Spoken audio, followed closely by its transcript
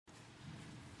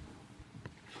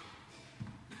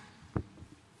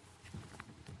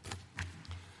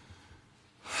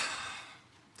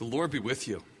The Lord be with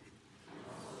you.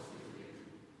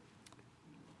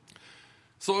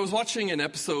 So I was watching an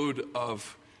episode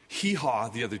of Hee Haw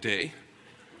the other day.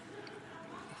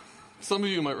 Some of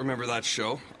you might remember that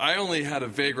show. I only had a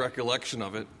vague recollection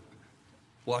of it,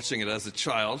 watching it as a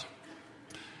child.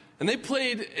 And they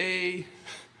played a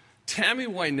Tammy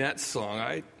Wynette song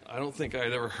I don't think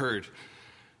I'd ever heard.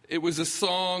 It was a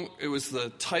song, it was the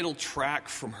title track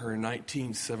from her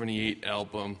 1978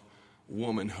 album,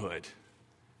 Womanhood.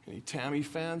 Any Tammy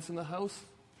fans in the house?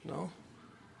 No?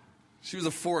 She was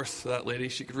a force, that lady.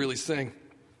 She could really sing.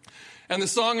 And the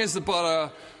song is about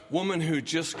a woman who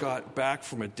just got back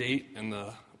from a date, and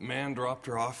the man dropped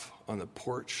her off on the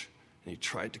porch, and he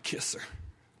tried to kiss her.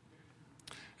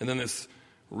 And then this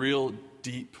real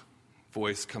deep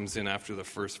voice comes in after the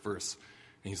first verse,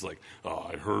 and he's like,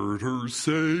 I heard her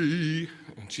say,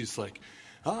 and she's like,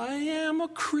 I am a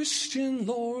Christian,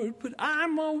 Lord, but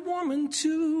I'm a woman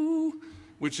too.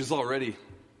 Which is already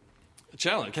a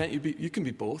challenge. Can't you be? You can be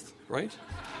both, right?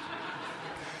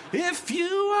 If you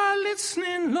are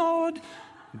listening, Lord,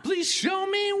 please show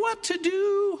me what to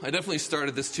do. I definitely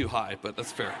started this too high, but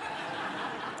that's fair.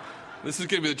 This is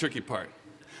going to be the tricky part.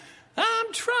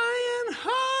 I'm trying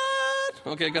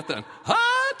hard. Okay, I got that.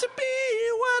 Hard to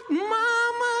be what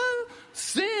Mama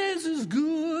says is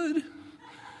good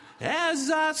as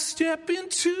I step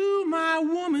into my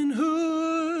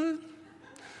womanhood.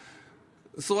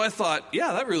 So I thought,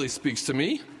 yeah, that really speaks to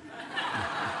me.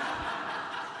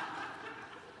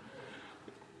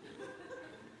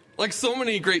 Like so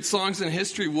many great songs in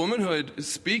history, womanhood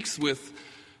speaks with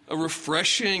a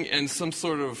refreshing and some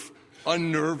sort of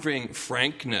unnerving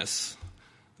frankness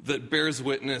that bears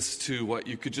witness to what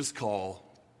you could just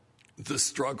call the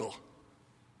struggle.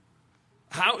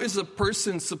 How is a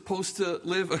person supposed to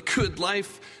live a good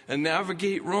life and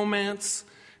navigate romance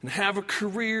and have a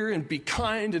career and be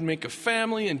kind and make a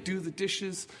family and do the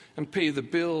dishes and pay the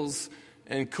bills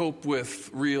and cope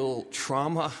with real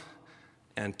trauma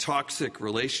and toxic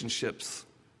relationships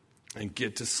and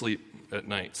get to sleep at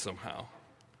night somehow?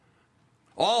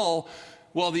 All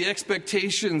while the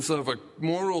expectations of a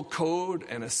moral code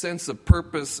and a sense of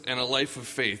purpose and a life of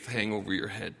faith hang over your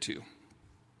head too.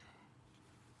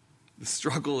 The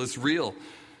struggle is real,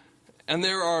 and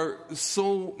there are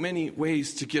so many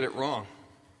ways to get it wrong.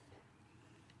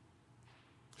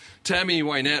 Tammy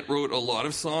Wynette wrote a lot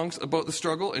of songs about the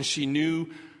struggle, and she knew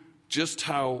just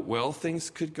how well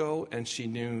things could go, and she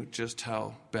knew just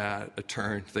how bad a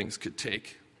turn things could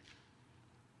take.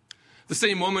 The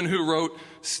same woman who wrote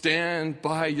Stand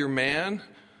By Your Man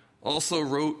also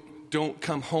wrote Don't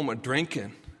Come Home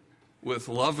A-Drinkin' with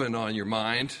lovin' on your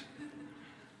mind.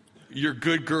 Your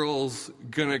good girl's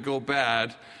gonna go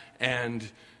bad, and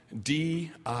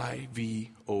Divorce.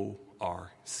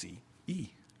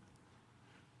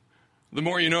 The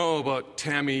more you know about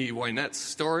Tammy Wynette's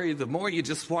story, the more you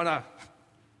just want to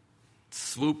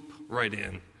swoop right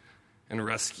in and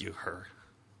rescue her.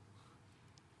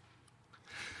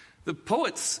 The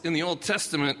poets in the Old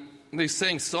Testament, they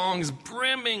sang songs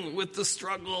brimming with the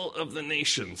struggle of the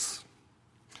nations.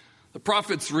 The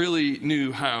prophets really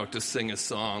knew how to sing a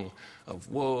song of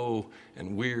woe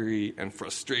and weary and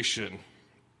frustration.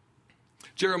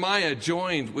 Jeremiah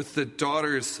joined with the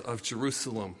daughters of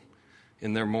Jerusalem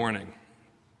in their mourning.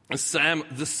 The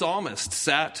psalmist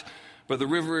sat by the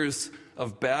rivers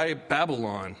of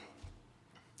Babylon,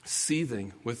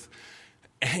 seething with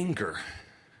anger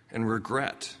and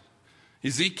regret.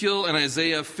 Ezekiel and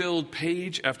Isaiah filled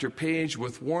page after page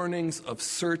with warnings of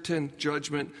certain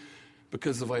judgment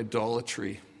because of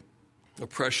idolatry,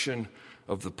 oppression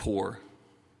of the poor,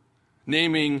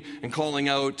 naming and calling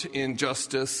out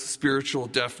injustice, spiritual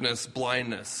deafness,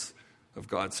 blindness of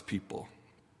God's people.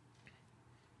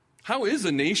 How is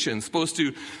a nation supposed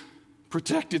to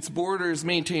protect its borders,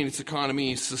 maintain its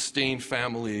economy, sustain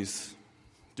families,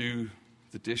 do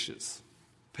the dishes,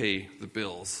 pay the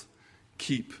bills,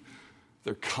 keep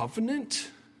their covenant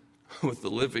with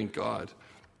the living God?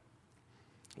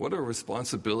 What a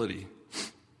responsibility.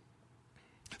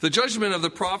 The judgment of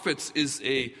the prophets is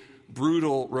a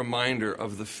brutal reminder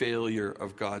of the failure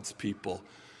of God's people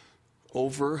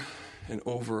over and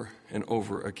over and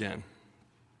over again.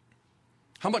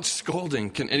 How much scolding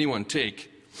can anyone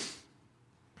take?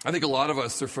 I think a lot of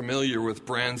us are familiar with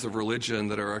brands of religion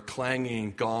that are a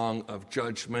clanging gong of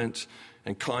judgment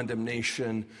and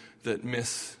condemnation that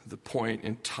miss the point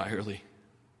entirely.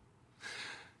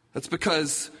 That's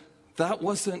because that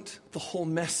wasn't the whole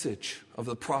message of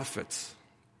the prophets.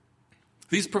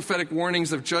 These prophetic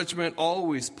warnings of judgment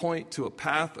always point to a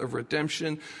path of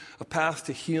redemption, a path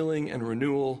to healing and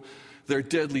renewal. They're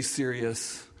deadly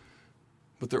serious,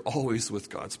 but they're always with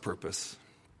God's purpose.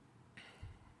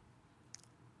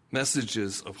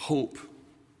 messages of hope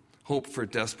for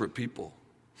desperate people.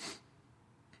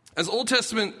 As Old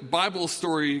Testament Bible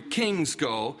story kings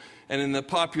go, and in the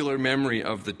popular memory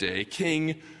of the day,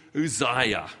 King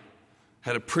Uzziah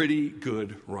had a pretty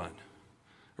good run.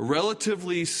 A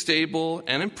relatively stable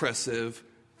and impressive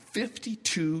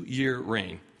 52-year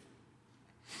reign.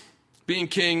 Being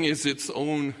king is its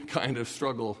own kind of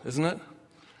struggle, isn't it?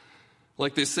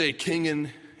 Like they say, kinging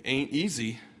ain't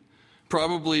easy.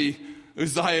 Probably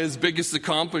Uzziah's biggest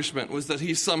accomplishment was that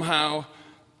he somehow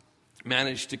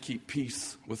managed to keep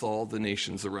peace with all the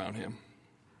nations around him,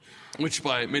 which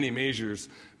by many measures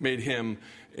made him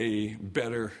a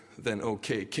better than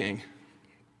okay king.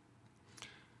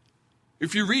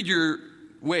 If you read your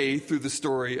way through the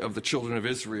story of the children of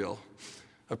Israel,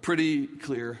 a pretty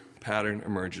clear pattern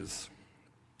emerges.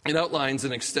 It outlines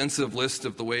an extensive list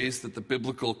of the ways that the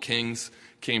biblical kings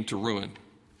came to ruin.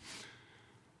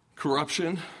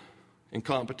 Corruption,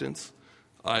 incompetence,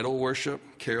 idol worship,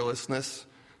 carelessness,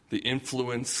 the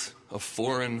influence of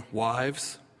foreign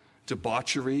wives,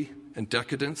 debauchery and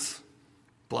decadence,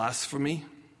 blasphemy.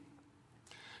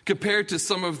 Compared to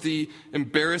some of the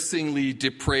embarrassingly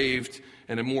depraved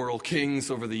and immoral kings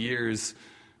over the years,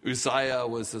 Uzziah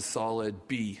was a solid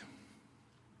B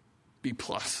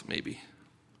plus maybe.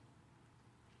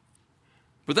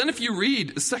 But then if you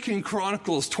read 2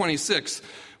 Chronicles 26,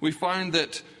 we find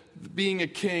that being a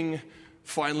king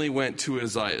finally went to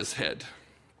Uzziah's head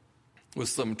with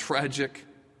some tragic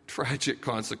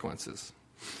consequences.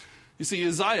 You see,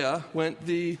 Uzziah went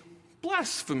the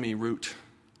blasphemy route.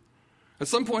 At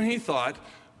some point he thought,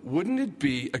 wouldn't it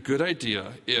be a good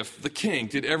idea if the king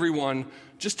did everyone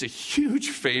just a huge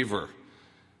favor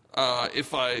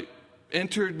if I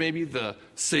entered maybe the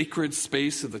sacred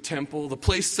space of the temple, the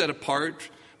place set apart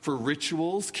for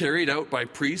rituals carried out by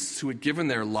priests who had given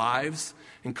their lives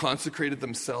and consecrated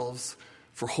themselves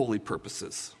for holy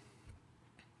purposes.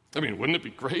 I mean, wouldn't it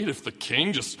be great if the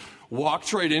king just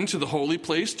walked right into the holy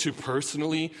place to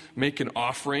personally make an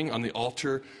offering on the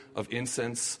altar of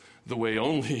incense the way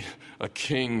only a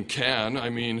king can? I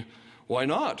mean, why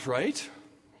not, right?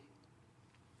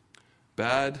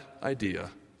 Bad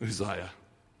idea, Uzziah.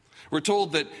 We're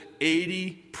told that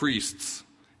 80 priests,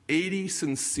 80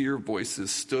 sincere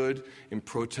voices stood in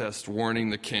protest warning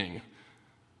the king,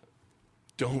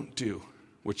 don't do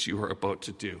what you are about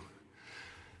to do.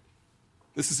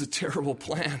 This is a terrible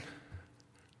plan.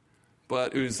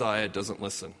 But Uzziah doesn't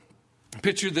listen.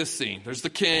 Picture this scene. There's the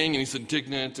king, and he's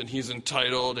indignant, and he's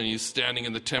entitled, and he's standing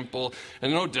in the temple.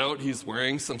 And no doubt he's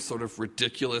wearing some sort of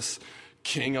ridiculous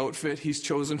king outfit he's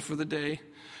chosen for the day.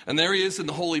 And there he is in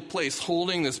the holy place,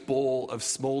 holding this bowl of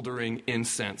smoldering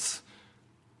incense,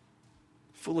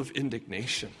 full of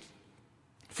indignation,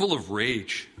 full of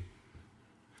rage.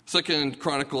 2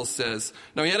 Chronicles says,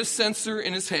 now he had a censer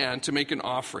in his hand to make an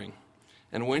offering.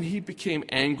 And when he became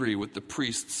angry with the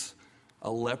priests, a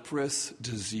leprous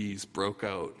disease broke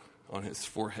out on his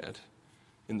forehead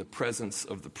in the presence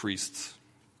of the priests,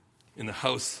 in the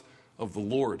house of the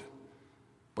Lord,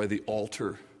 by the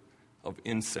altar of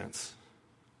incense.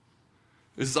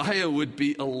 Uzziah would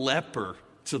be a leper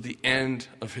till the end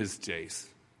of his days.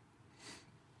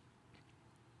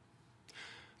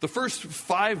 The first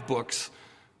 5 books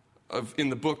in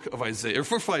the book of Isaiah, or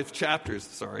 5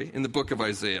 chapters, in the book of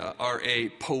Isaiah, are a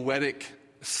poetic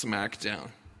smackdown.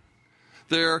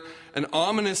 They're an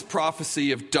ominous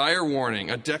prophecy of dire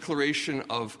warning, a declaration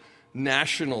of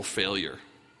national failure.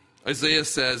 Isaiah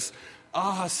says,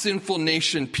 ah, sinful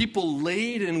nation, people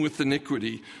laden with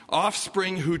iniquity,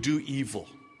 offspring who do evil.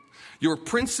 Your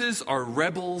princes are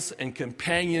rebels and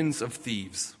companions of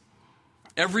thieves.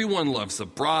 Everyone loves a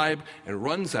bribe and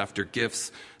runs after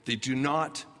gifts. They do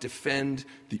not defend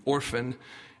the orphan,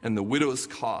 and the widow's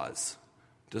cause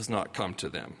does not come to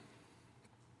them.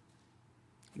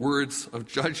 Words of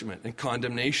judgment and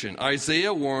condemnation.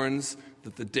 Isaiah warns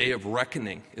that the day of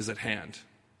reckoning is at hand.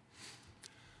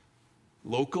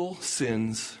 Local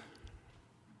sins,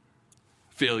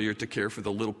 failure to care for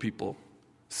the little people,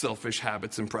 selfish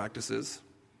habits and practices,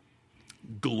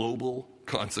 global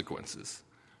consequences.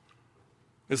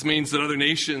 This means that other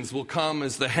nations will come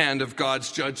as the hand of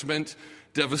God's judgment,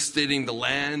 devastating the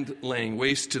land, laying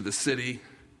waste to the city.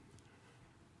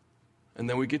 And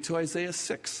then we get to Isaiah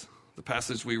 6, the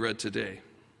passage we read today.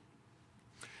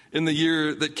 In the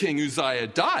year that King Uzziah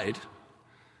died,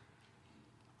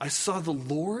 I saw the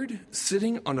Lord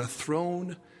sitting on a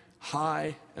throne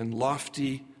high and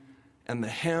lofty, and the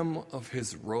hem of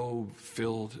his robe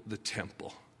filled the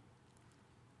temple.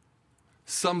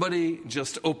 Somebody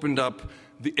just opened up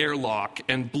the airlock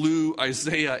and blew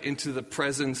Isaiah into the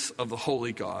presence of the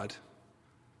holy God.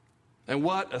 And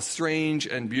what a strange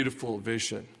and beautiful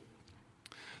vision.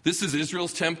 This is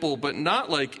Israel's temple, but not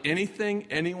like anything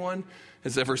anyone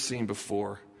has ever seen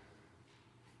before.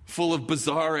 Full of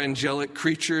bizarre angelic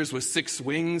creatures with 6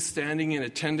 wings standing in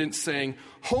attendance saying,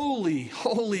 "Holy,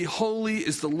 holy, holy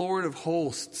is the Lord of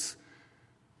hosts.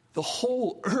 The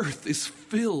whole earth is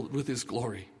filled with his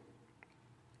glory."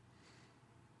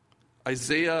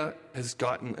 Isaiah has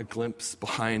gotten a glimpse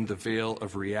behind the veil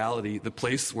of reality, the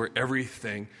place where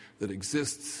everything that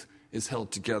exists is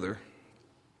held together.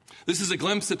 This is a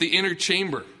glimpse at the inner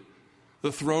chamber,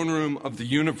 the throne room of the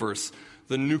universe,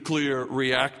 the nuclear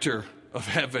reactor of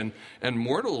heaven, and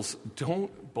mortals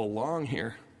don't belong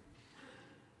here.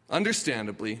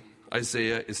 Understandably,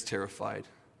 Isaiah is terrified.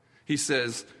 He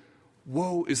says,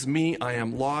 "Woe is me, I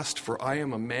am lost, for I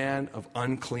am a man of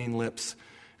unclean lips,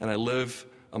 and I live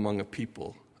among a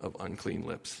people of unclean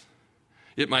lips.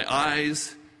 Yet my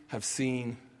eyes have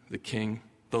seen the King,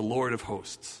 the Lord of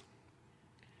hosts."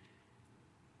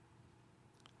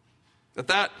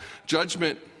 That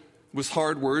judgment was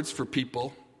hard words for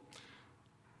people,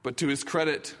 but to his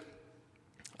credit,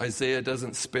 Isaiah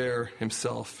doesn't spare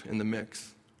himself in the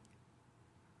mix.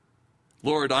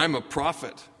 "Lord, I'm a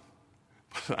prophet,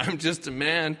 but I'm just a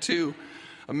man too.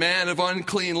 A man of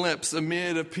unclean lips,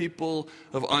 amid a people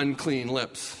of unclean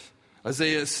lips."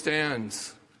 Isaiah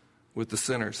stands with the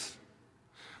sinners,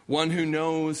 one who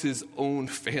knows his own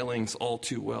failings all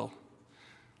too well.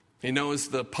 He knows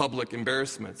the public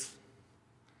embarrassments,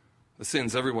 the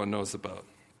sins everyone knows about.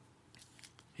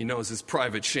 He knows his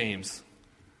private shames,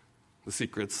 the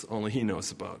secrets only he knows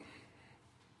about.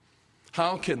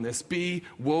 How can this be?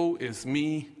 Woe is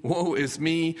me, woe is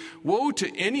me, woe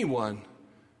to anyone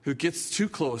who gets too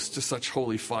close to such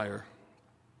holy fire.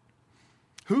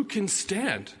 Who can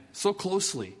stand so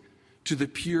closely to the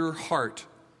pure heart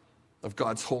of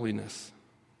God's holiness?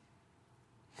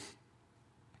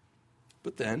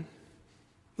 But then,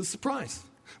 the surprise.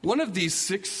 One of these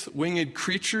 6-winged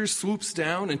creatures swoops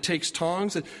down and takes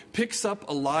tongs and picks up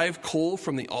a live coal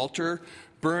from the altar,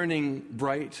 burning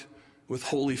bright with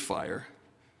holy fire,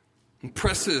 and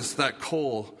presses that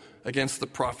coal against the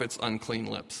prophet's unclean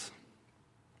lips.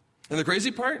 And the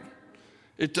crazy part?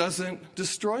 It doesn't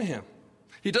destroy him.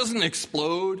 He doesn't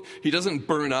explode. He doesn't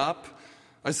burn up.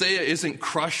 Isaiah isn't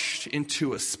crushed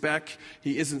into a speck.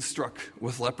 He isn't struck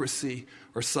with leprosy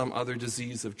or some other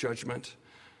disease of judgment.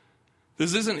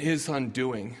 This isn't his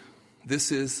undoing.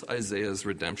 This is Isaiah's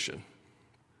redemption.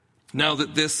 Now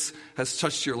that this has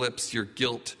touched your lips, your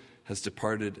guilt has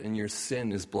departed and your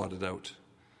sin is blotted out.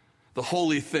 The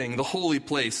holy thing, the holy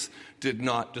place, did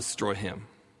not destroy him.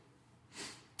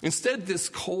 Instead, this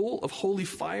coal of holy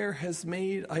fire has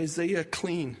made Isaiah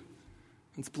clean.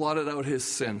 It's blotted out his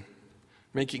sin,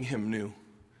 making him new,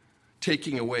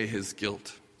 taking away his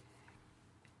guilt.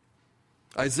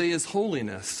 Isaiah's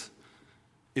holiness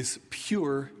is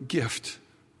pure gift.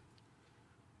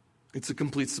 It's a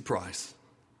complete surprise.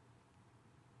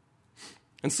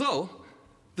 And so,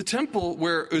 the temple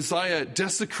where Uzziah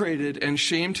desecrated and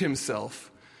shamed himself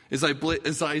is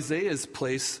Isaiah's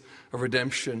place of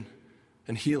redemption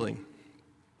and healing.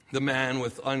 The man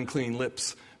with unclean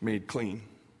lips made clean.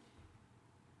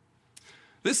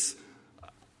 This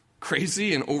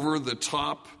crazy and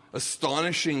over-the-top,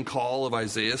 astonishing call of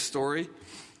Isaiah's story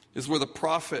is where the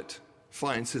prophet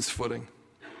finds his footing.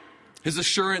 His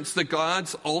assurance that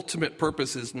God's ultimate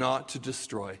purpose is not to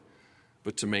destroy,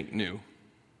 but to make new.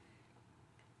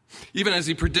 Even as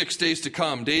he predicts days to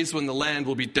come, days when the land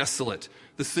will be desolate,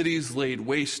 the cities laid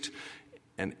waste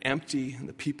and empty, and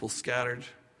the people scattered,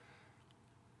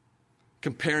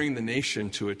 comparing the nation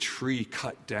to a tree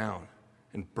cut down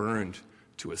and burned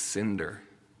to a cinder.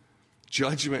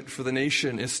 Judgment for the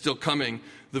nation is still coming.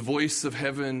 The voice of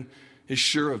heaven is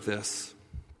sure of this.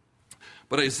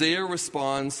 But Isaiah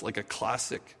responds like a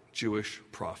classic Jewish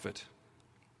prophet.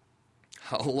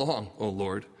 "How long, O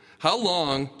Lord? How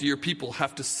long do your people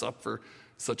have to suffer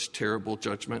such terrible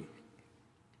judgment?"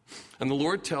 And the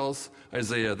Lord tells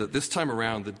Isaiah that this time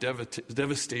around the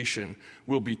devastation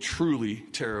will be truly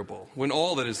terrible, when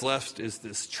all that is left is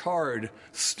this charred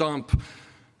stump.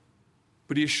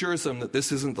 But he assures them that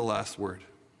this isn't the last word.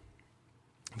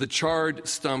 The charred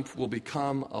stump will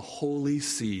become a holy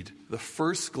seed, the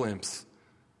first glimpse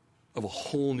of a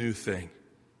whole new thing.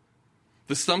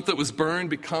 The stump that was burned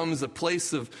becomes a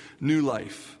place of new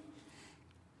life.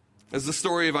 As the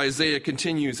story of Isaiah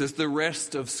continues, as the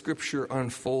rest of Scripture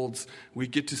unfolds, we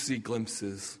get to see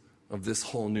glimpses of this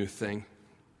whole new thing.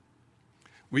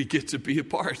 We get to be a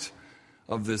part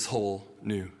of this whole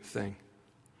new thing.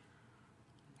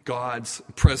 God's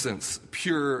presence,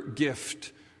 pure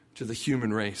gift to the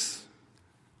human race.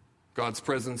 God's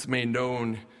presence made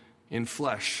known in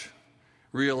flesh,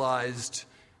 realized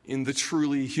in the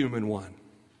truly human one.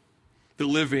 The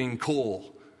living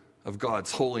coal of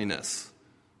God's holiness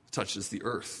touches the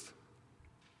earth.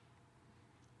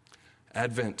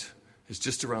 Advent is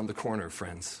just around the corner,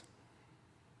 friends.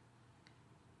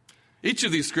 Each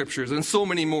of these scriptures and so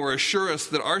many more assure us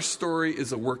that our story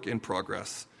is a work in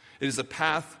progress. It is a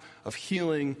path of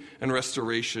healing and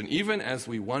restoration, even as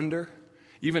we wonder,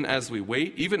 even as we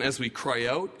wait, even as we cry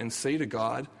out and say to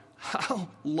God, how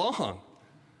long?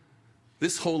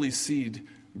 This holy seed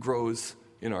grows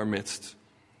in our midst.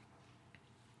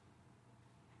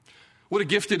 What a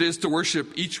gift it is to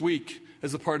worship each week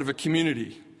as a part of a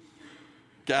community.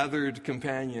 Gathered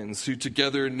companions who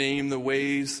together name the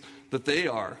ways that they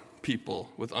are people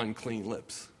with unclean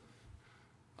lips,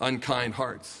 unkind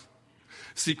hearts,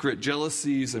 secret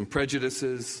jealousies and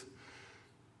prejudices.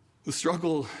 The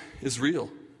struggle is real.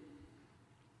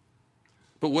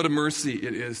 But what a mercy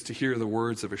it is to hear the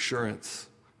words of assurance.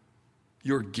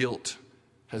 Your guilt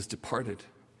has departed,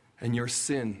 and your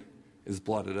sin is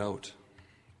blotted out.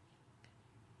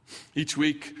 Each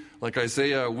week, like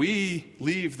Isaiah, we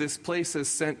leave this place as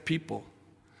sent people,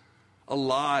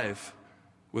 alive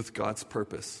with God's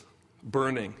purpose,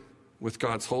 burning with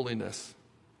God's holiness.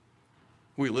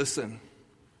 We listen.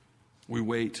 We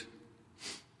wait.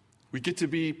 We get to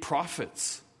be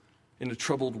prophets in a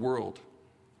troubled world,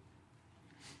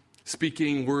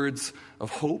 speaking words of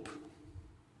hope,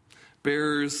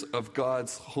 bearers of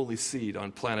God's holy seed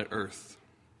on planet Earth,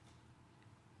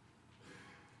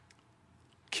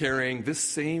 carrying this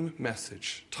same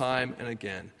message time and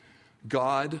again.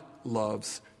 God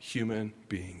loves human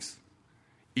beings,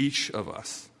 each of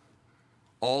us,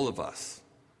 all of us,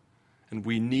 and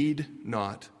we need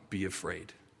not be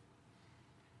afraid.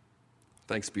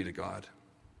 Thanks be to God.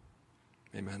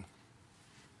 Amen.